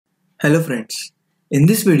Hello friends, in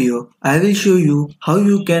this video I will show you how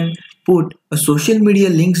you can put a social media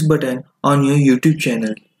links button on your YouTube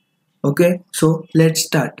channel. Okay, so let's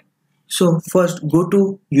start. So first go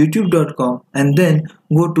to youtube.com and then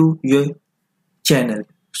go to your channel.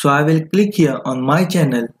 So I will click here on my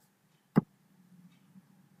channel.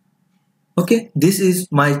 Okay, this is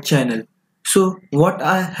my channel. So what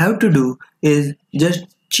I have to do is just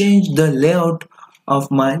change the layout of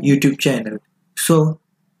my YouTube channel. So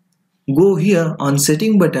go here on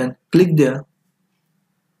setting button, click there.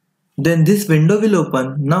 Then this window will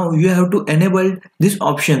open. Now you have to enable this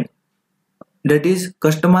option, that is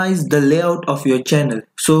customize the layout of your channel.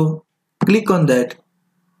 So click on that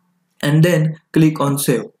and then click on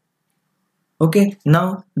save. Okay,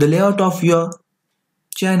 now the layout of your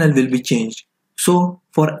channel will be changed. So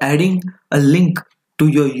for adding a link to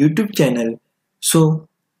your YouTube channel, so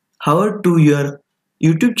hover to your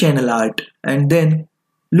YouTube channel art and then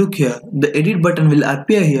look here, the edit button will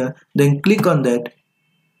appear here, then click on that.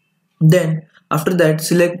 Then after that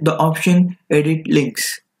select the option edit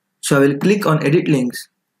links. So I will click on edit links.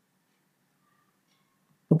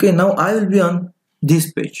 Okay, now I will be on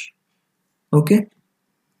this page. Okay,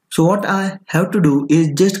 so what I have to do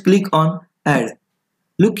is just click on add.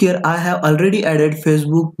 Look here, I have already added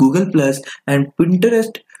Facebook, Google Plus and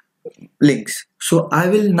Pinterest links. So I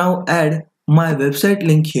will now add my website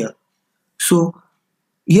link here. So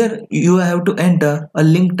here you have to enter a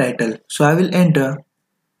link title. So I will enter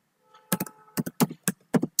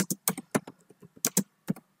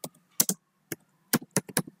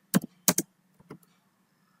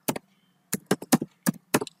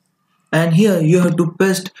and here you have to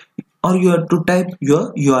paste or you have to type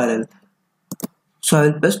your URL. So I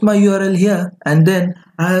will paste my URL here and then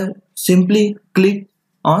I simply click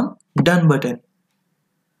on done button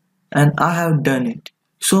and I have done it.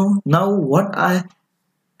 So now what I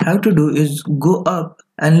have to do is go up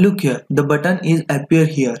and look here, the button is appear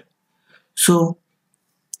here. So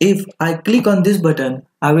if I click on this button,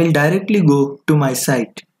 I will directly go to my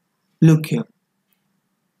site. Look here.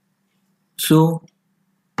 So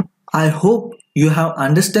I hope you have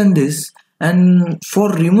understand this, and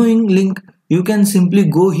for removing link you can simply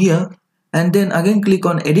go here and then again click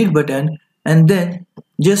on edit button and then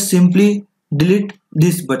just simply delete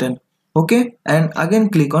this button. Okay, and again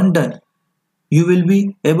click on done. You will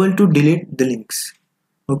be able to delete the links.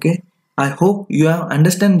 Okay, I hope you have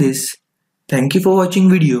understand this. Thank you for watching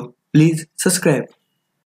video. Please subscribe.